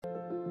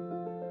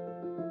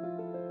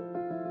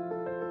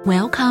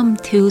Welcome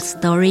to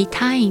Story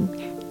Time.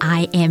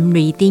 I am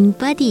Reading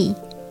Buddy.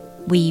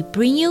 We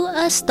bring you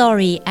a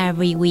story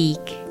every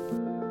week.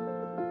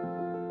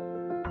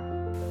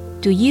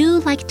 Do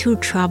you like to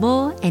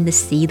travel and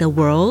see the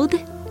world?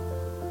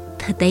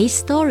 Today's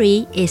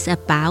story is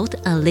about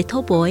a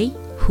little boy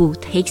who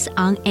takes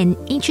on an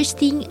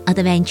interesting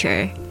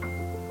adventure.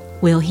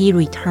 Will he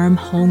return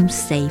home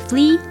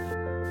safely?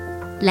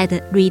 Let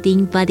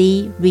Reading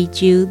Buddy read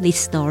you this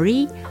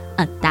story,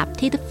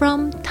 adapted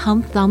from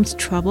Tom Thumb's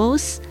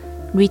Troubles,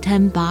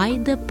 written by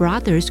the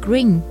Brothers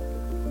Grimm.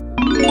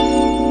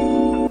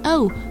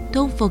 Oh,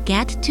 don't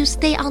forget to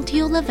stay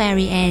until the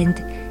very end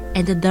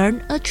and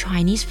learn a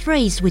Chinese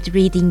phrase with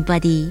Reading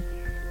Buddy.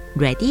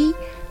 Ready?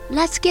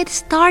 Let's get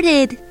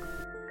started!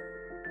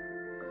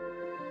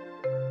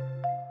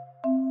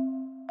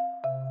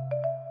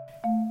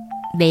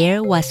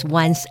 There was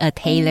once a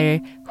tailor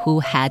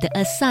who had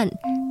a son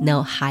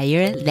no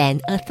higher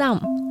than a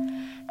thumb.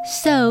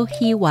 So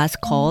he was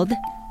called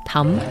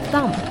Tom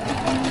Thumb.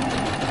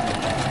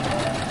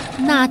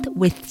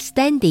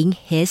 Notwithstanding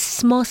his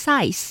small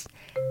size,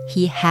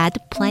 he had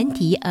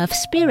plenty of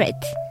spirit.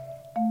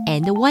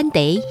 And one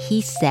day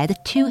he said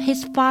to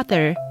his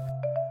father,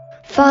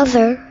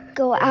 "Father,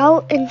 go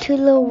out into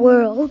the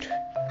world.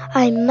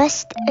 I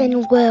must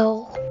and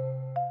will."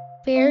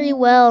 "Very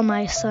well,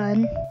 my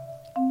son,"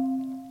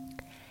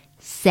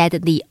 said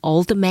the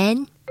old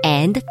man,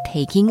 and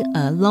taking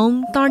a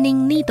long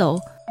darning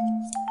needle,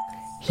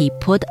 he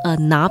put a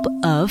knob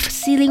of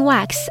sealing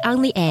wax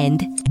on the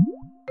end,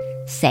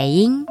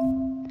 saying,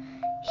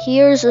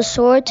 "Here's a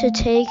sword to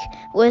take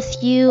with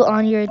you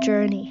on your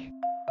journey."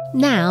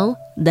 Now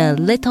the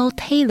little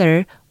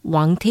tailor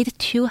wanted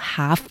to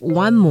have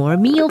one more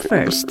meal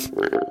first,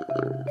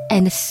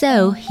 and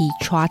so he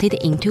trotted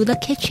into the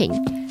kitchen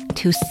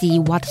to see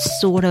what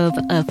sort of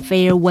a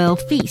farewell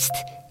feast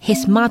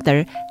his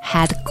mother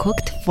had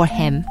cooked for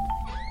him.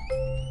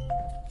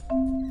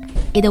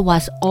 It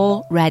was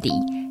all ready,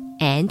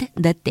 and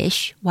the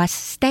dish was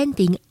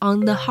standing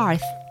on the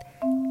hearth.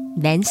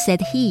 Then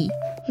said he,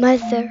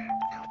 "Mother,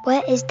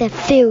 what is the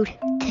food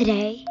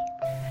today?"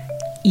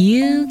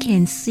 "You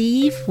can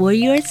see for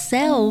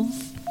yourself,"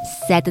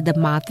 said the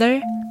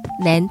mother.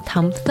 Then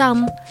Tom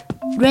Thumb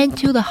ran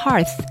to the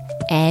hearth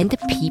and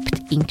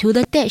peeped into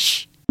the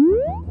dish.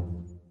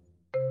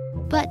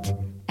 But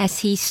as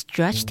he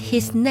stretched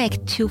his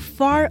neck too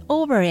far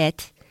over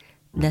it,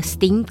 the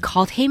steam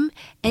caught him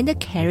and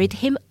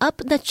carried him up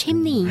the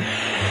chimney.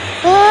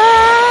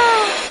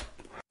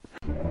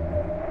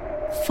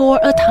 For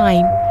a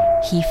time,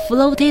 he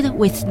floated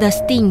with the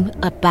steam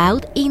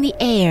about in the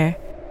air.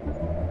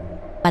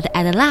 But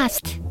at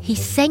last, he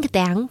sank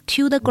down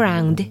to the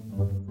ground.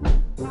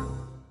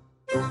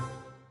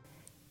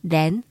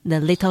 Then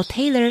the little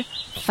tailor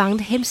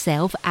found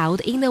himself out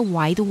in the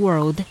wide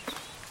world,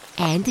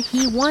 and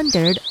he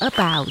wandered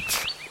about,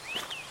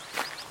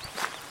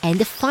 and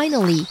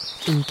finally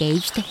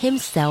engaged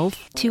himself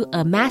to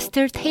a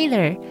master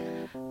tailor.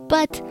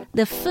 But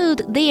the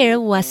food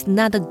there was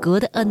not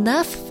good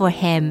enough for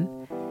him.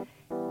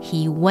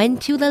 He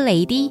went to the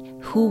lady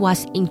who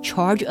was in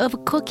charge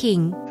of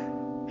cooking.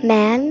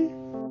 "Ma'am,"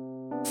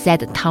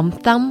 said Tom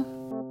Thumb,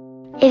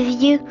 "if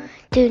you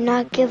do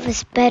not give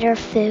us better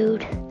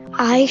food,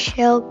 I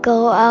shall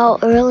go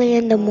out early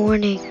in the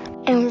morning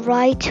and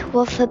write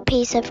with a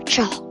piece of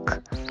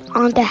chalk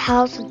on the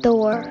house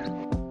door,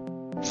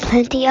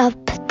 'Plenty of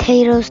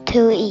potatoes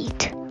to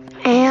eat,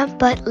 and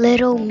but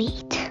little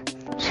meat.'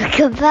 So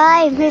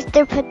goodbye,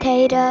 Mr.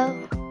 Potato."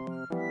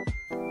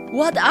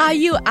 "What are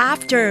you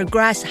after,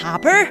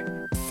 Grasshopper?"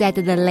 said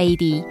the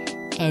lady,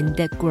 and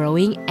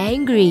growing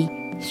angry,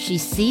 she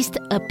seized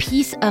a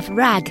piece of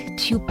rag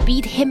to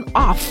beat him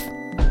off.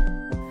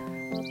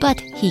 But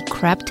he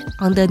crept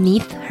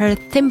underneath her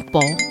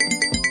thimble,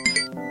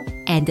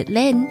 and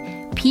then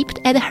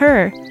peeped at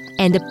her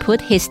and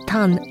put his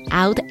tongue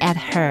out at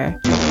her.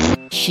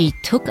 She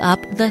took up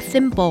the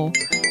thimble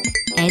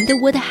and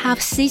would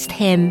have seized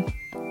him,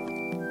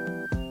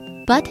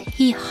 but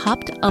he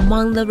hopped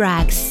among the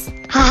rags.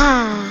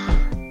 Ha!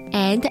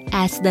 And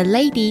as the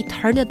lady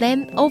turned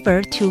them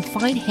over to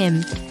find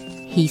him,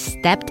 he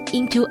stepped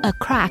into a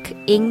crack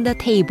in the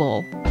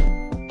table.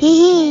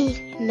 "Hee,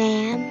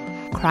 ma'am,"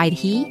 cried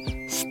he,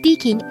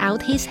 sticking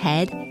out his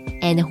head,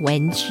 and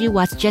when she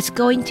was just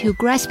going to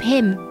grasp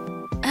him,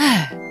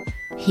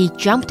 he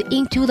jumped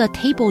into the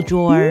table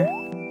drawer.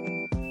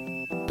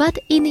 But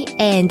in the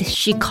end,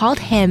 she caught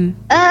him.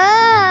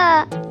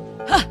 "Ah!"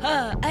 "Ha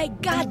ha, I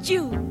got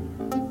you!"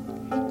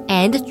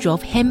 and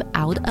drove him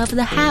out of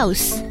the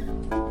house.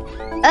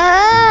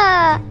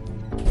 "Ah!"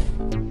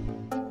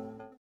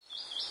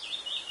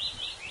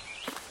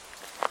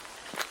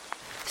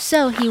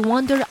 So he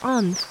wandered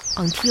on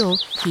until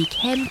he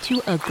came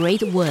to a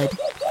great wood.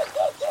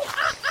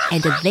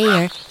 And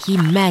there he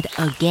met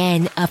a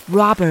gang of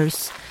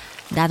robbers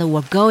that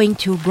were going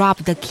to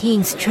rob the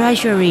king's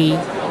treasury.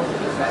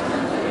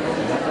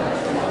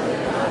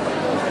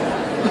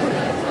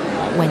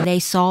 When they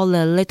saw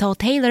the little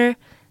tailor,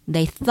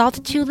 they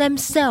thought to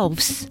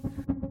themselves,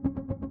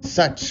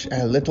 Such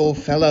a little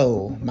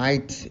fellow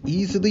might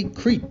easily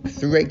creep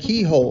through a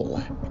keyhole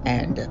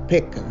and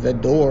pick the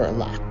door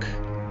lock.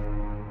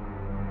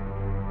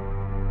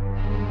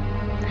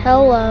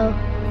 Hello,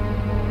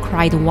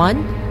 cried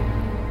one.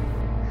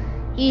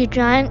 you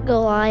giant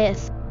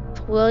Goliath.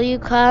 Will you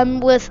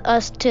come with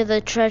us to the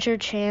treasure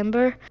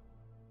chamber?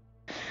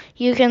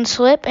 You can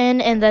slip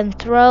in and then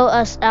throw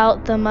us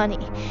out the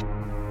money.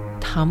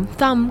 Tom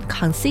Thumb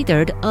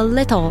considered a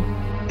little,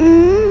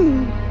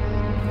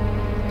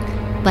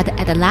 but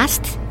at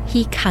last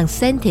he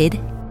consented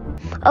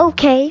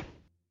Okay.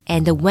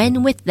 and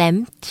went with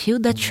them to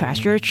the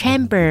treasure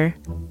chamber.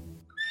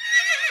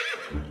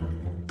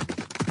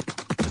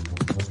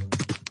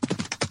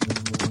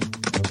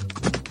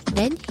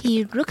 Then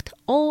he looked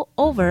all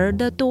over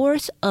the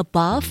doors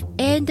above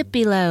and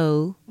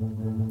below,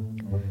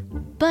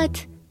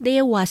 but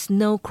there was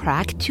no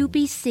crack to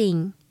be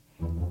seen.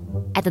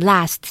 At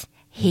last,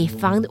 he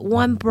found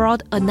one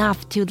broad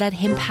enough to let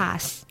him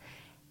pass,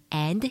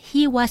 and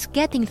he was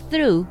getting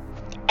through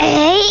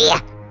Hey!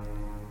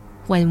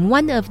 when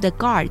one of the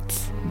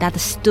guards that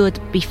stood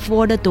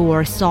before the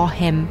door saw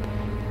him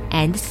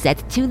and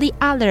said to the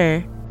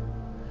other,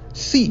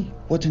 See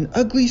what an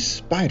ugly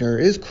spider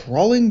is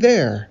crawling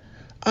there.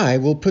 I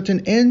will put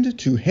an end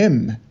to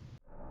him.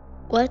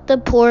 Let the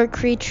poor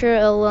creature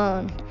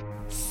alone.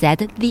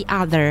 said the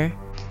other.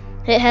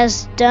 It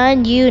has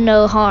done you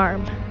no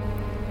harm.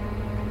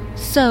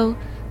 So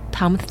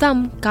Tom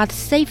Thumb got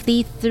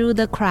safely through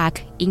the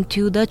crack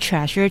into the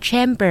treasure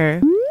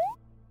chamber.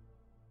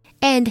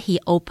 And he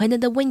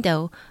opened the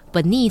window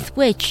beneath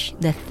which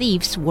the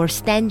thieves were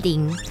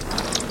standing.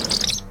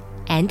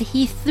 And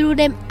he threw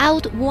them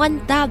out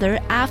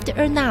 $1 after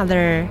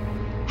another.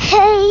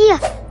 Hey!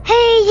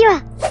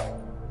 Hey!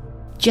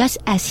 Just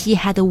as he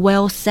had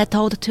well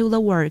settled to the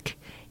work,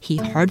 he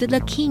heard the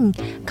king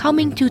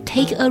coming to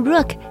take a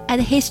look at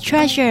his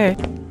treasure.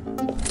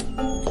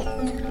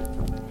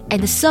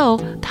 And so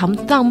Tom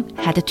Thumb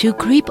had to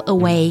creep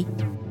away.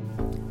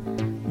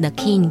 The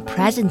king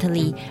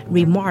presently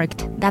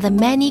remarked that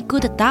many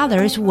good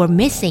dollars were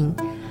missing,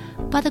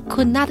 but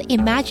could not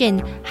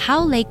imagine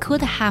how they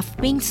could have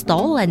been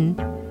stolen,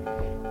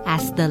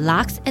 as the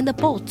locks and the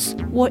bolts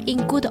were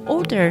in good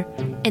order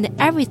and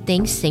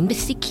everything seemed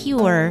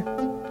secure.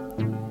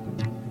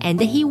 And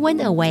he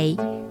went away,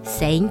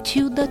 saying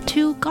to the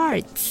 2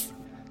 guards,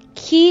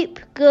 Keep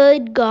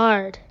good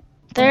guard.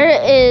 There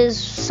is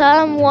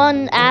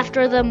someone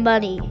after the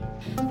money.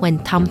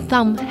 When Tom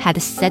Thumb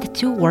had set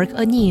to work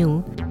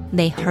anew,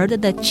 they heard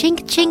the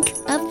chink-chink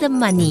of the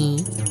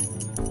money,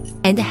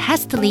 and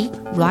hastily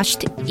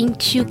rushed in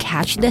to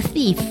catch the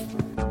thief.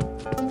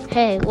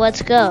 Hey,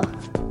 let's go.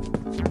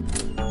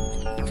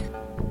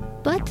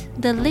 But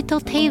the little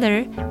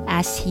tailor,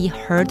 as he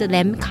heard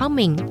them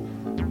coming,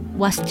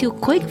 was too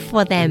quick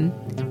for them,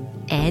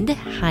 and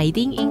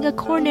hiding in a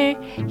corner,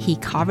 he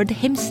covered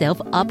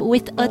himself up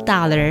with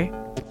 $1,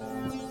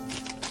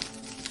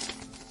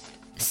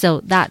 so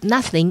that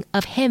nothing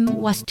of him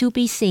was to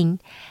be seen.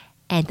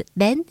 And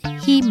then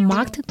he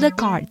mocked the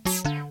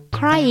guards,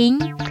 crying,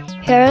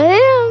 Here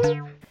I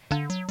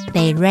am.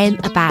 They ran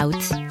about,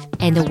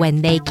 and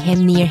when they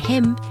came near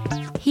him,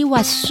 he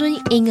was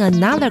soon in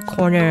another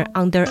corner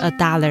under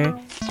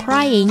 $1,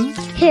 crying.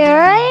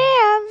 Here I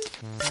am.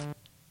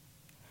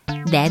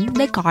 Then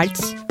the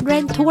guards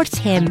ran towards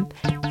him,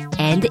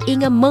 and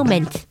in a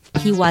moment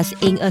he was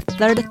in a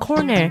third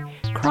corner,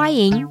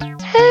 crying.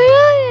 Here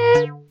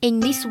I am. In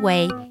this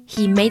way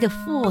he made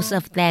fools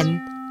of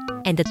them,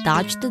 and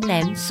dodged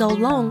them so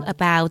long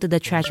about the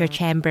treasure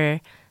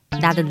chamber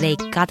that they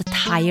got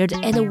tired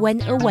and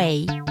went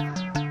away.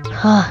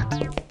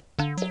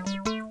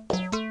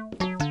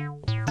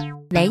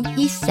 Then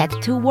he set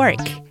to work,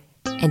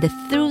 and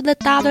threw the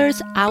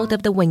dollars out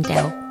of the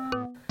window,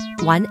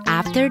 one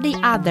after the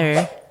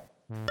other,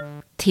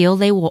 till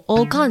they were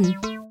all gone.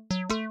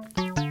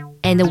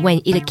 And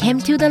when it came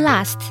to the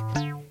last,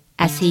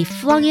 as he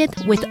flung it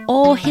with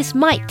all his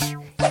might,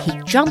 he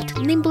jumped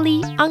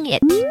nimbly on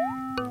it,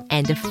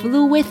 and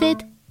flew with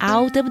it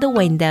out of the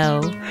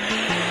window.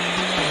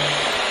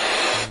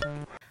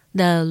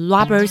 The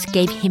robbers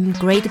gave him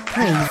great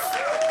praise,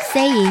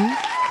 saying,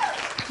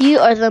 You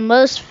are the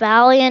most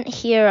valiant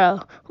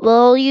hero.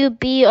 Will you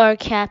be our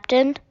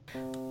captain?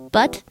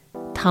 But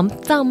Tom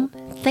Thumb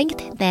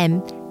thanked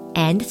them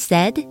and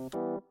said,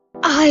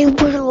 I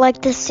would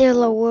like to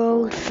sail the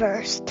world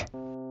first.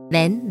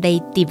 Then they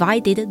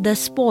divided the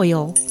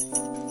spoil.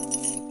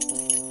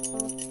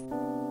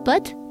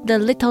 But the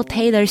little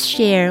tailor's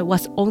share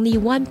was only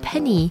 1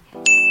 penny,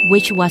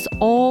 which was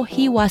all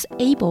he was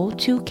able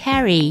to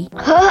carry.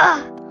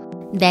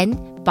 Then,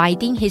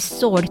 biting his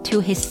sword to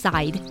his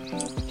side,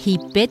 he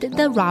bid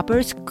the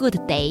robbers good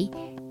day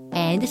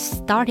and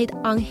started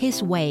on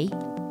his way.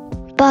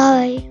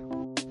 Bye.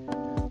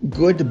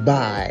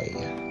 Goodbye.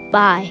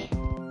 Bye.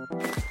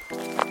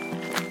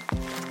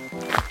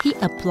 He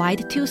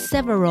applied to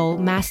several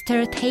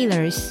master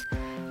tailors,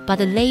 but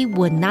they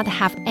would not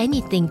have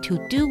anything to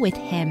do with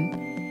him,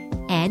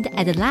 and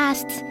at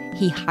last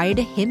he hired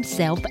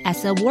himself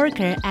as a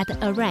worker at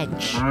a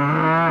ranch.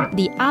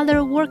 The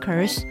other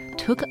workers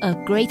took a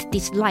great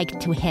dislike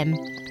to him,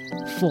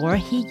 for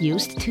he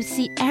used to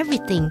see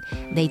everything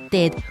they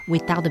did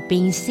without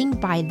being seen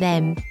by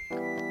them.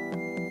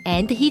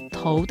 And he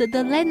told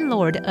the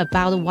landlord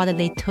about what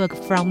they took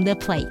from the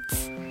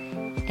plates,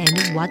 and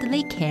what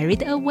they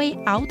carried away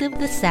out of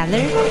the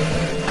cellar.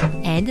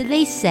 And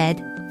they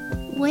said,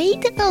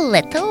 "Wait a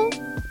little,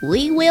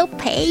 we will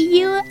pay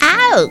you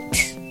out."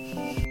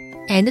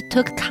 And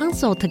took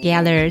counsel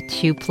together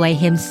to play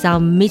him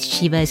some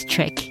mischievous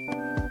trick.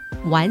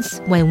 Once,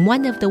 when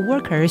one of the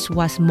workers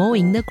was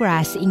mowing the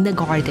grass in the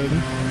garden,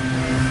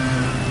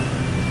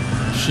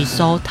 she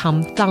saw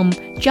Tom Thumb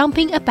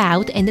jumping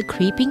about and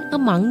creeping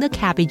among the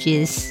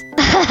cabbages.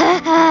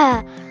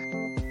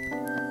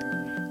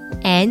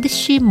 And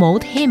she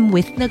mowed him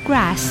with the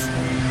grass,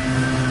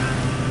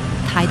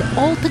 tied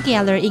all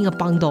together in a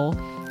bundle,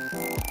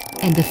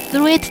 and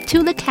threw it to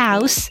the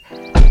cows.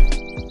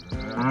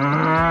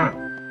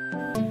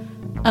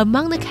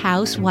 Among the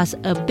cows was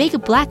a big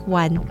black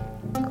one,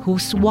 who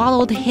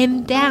swallowed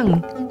him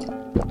down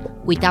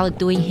without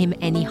doing him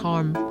any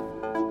harm.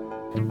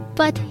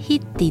 But he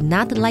did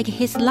not like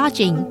his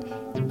lodging.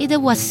 It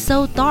was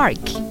so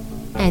dark,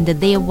 and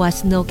there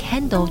was no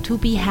candle to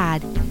be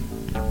had.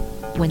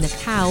 When the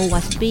cow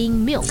was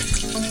being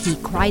milked, he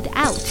cried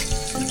out,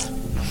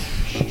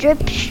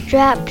 Strip,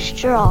 strap,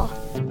 straw.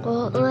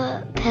 Will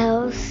the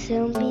pail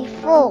soon be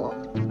full?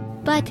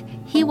 But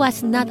he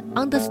was not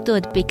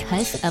understood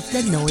because of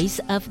the noise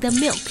of the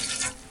milk.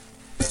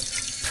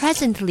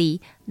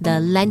 Presently, the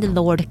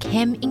landlord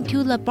came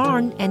into the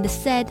barn and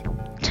said,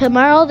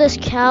 Tomorrow this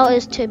cow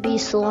is to be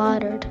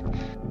slaughtered.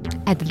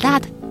 At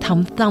that,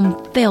 Tom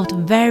Thumb felt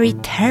very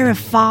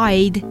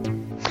terrified.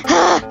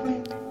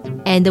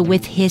 And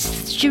with his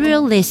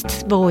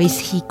shrillest voice,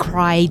 he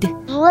cried,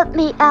 Let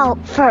me out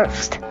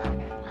first.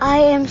 I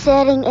am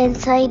sitting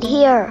inside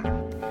here.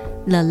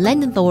 The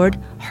landlord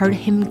heard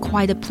him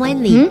quite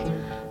plainly,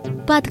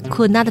 but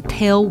could not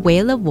tell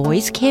where the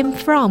voice came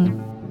from.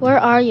 Where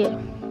are you?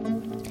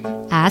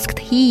 Asked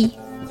he.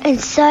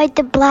 Inside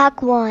the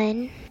black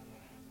one,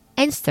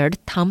 answered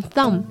Tom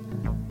Thumb.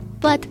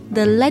 But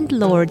the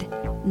landlord,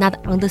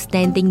 not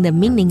understanding the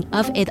meaning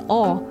of it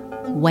all,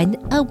 went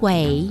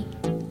away.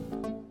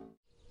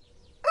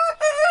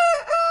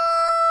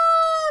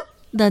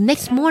 The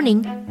next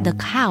morning, the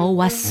cow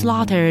was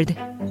slaughtered.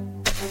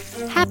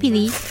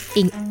 Happily,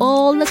 in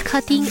all the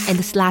cutting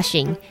and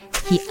slashing,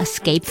 he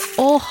escaped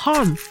all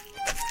harm,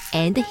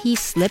 and he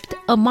slipped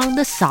among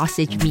the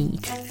sausage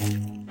meat.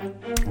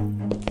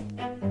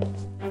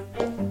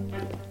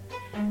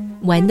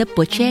 When the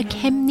butcher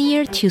came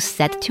near to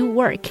set to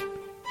work,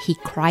 he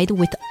cried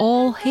with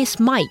all his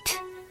might,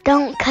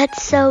 Don't cut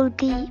so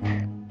deep.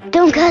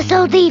 Don't cut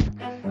so deep.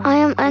 I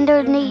am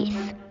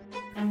underneath.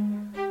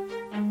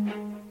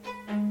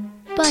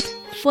 But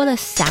for the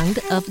sound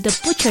of the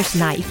butcher's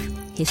knife,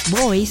 his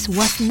voice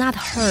was not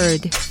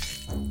heard.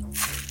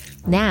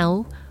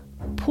 Now,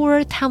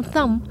 poor Tom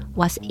Thumb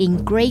was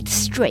in great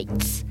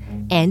straits,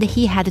 and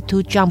he had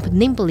to jump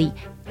nimbly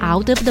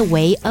out of the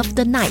way of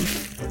the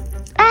knife.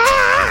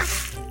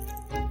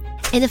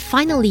 And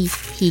finally,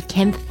 he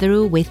came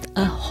through with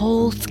a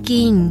whole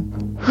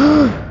skin.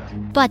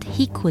 But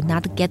he could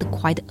not get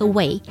quite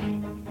away,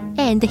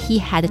 and he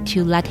had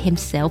to let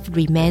himself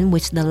remain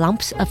with the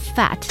lumps of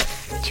fat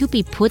to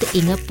be put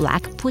in a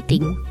black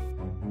pudding.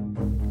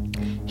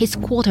 His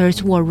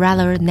quarters were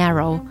rather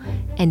narrow,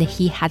 and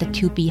he had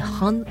to be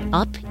hung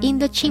up in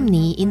the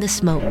chimney in the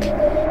smoke,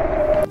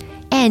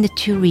 and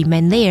to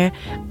remain there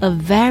a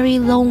very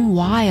long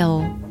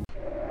while.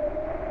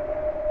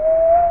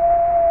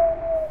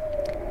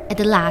 At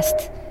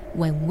last,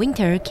 when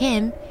winter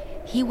came,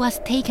 he was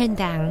taken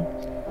down,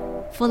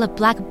 for the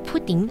black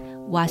pudding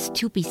was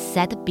to be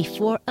set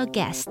before a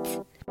guest.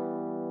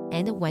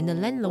 And when the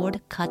landlord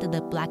cut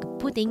the black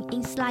pudding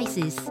in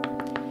slices,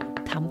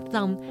 Tom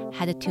Thumb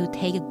had to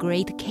take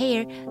great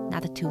care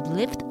not to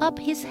lift up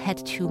his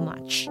head too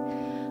much,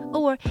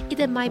 or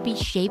it might be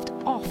shaved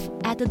off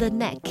at the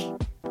neck.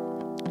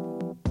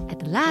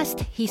 At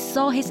last, he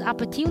saw his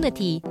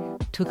opportunity,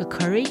 took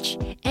courage,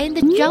 and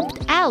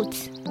jumped out.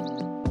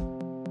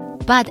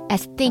 But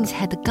as things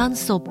had gone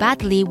so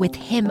badly with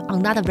him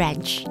on that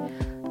ranch,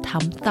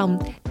 Tom Thumb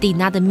did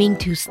not mean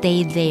to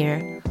stay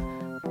there,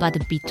 but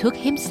betook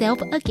himself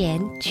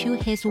again to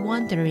his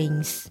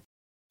wanderings.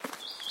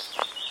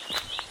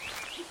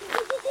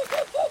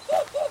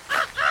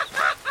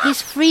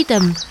 His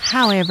freedom,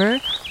 however,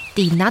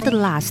 did not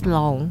last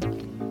long.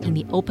 In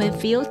the open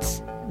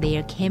fields,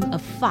 there came a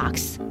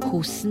fox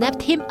who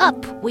snapped him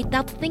up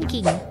without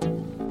thinking.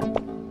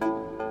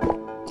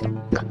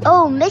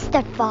 Oh,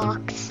 Mr.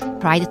 Fox,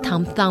 cried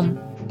Tom Thumb.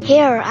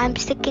 Here, I'm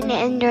sticking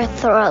it in your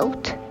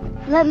throat.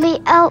 Let me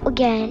out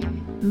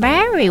again.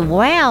 Very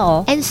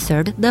well,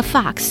 answered the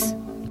fox.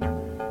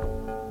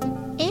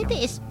 It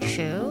is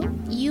true.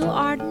 You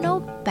are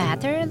no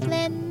better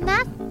than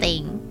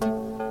nothing.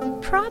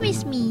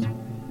 Promise me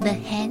the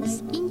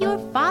hens in your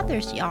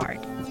father's yard.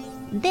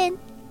 Then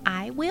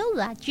I will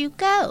let you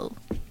go.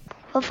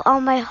 With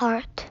all my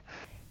heart.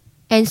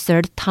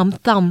 answered Tom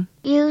Thumb.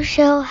 You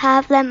shall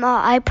have them all,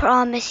 I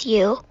promise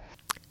you.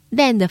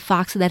 Then the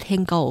fox let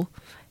him go,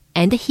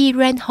 and he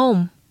ran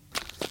home.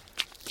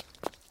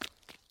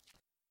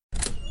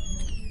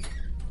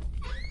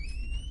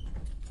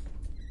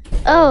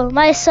 Oh,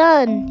 my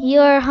son,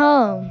 you are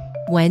home.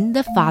 When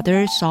the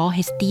father saw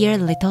his dear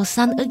little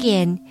son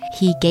again,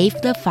 he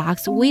gave the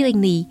fox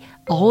willingly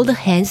all the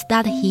hens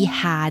that he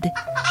had.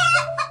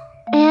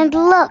 And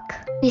look,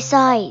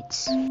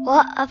 besides,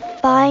 what a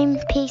fine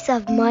piece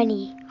of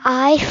money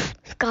I've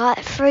got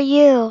for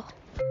you,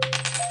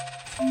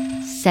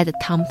 said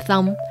Tom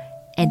Thumb,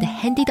 and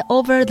handed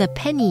over the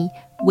penny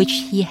which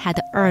he had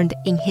earned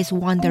in his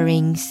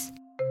wanderings.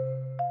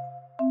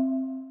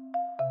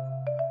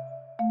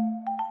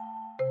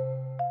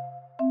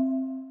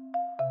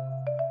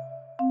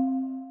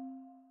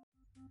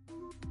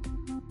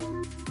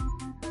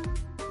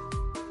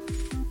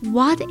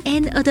 What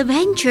an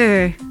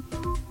adventure!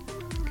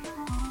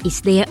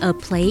 Is there a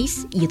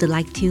place you'd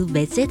like to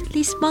visit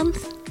this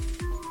month?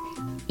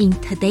 In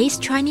today's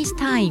Chinese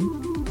time,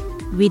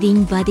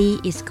 Reading Buddy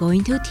is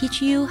going to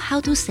teach you how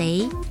to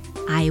say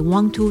I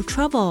want to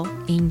travel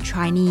in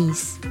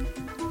Chinese.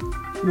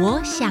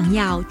 我想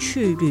要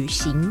去旅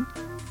行。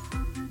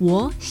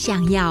我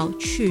想要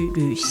去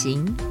旅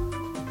行。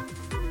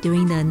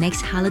During the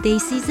next holiday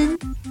season,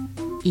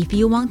 if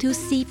you want to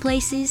see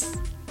places,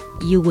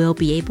 you will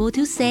be able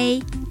to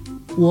say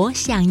我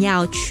想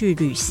要去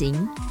旅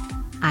行。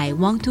I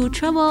want to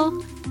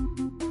travel.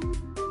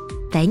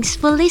 Thanks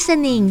for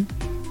listening.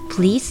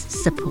 Please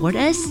support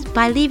us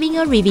by leaving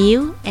a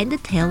review and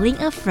telling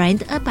a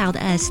friend about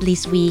us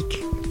this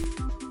week.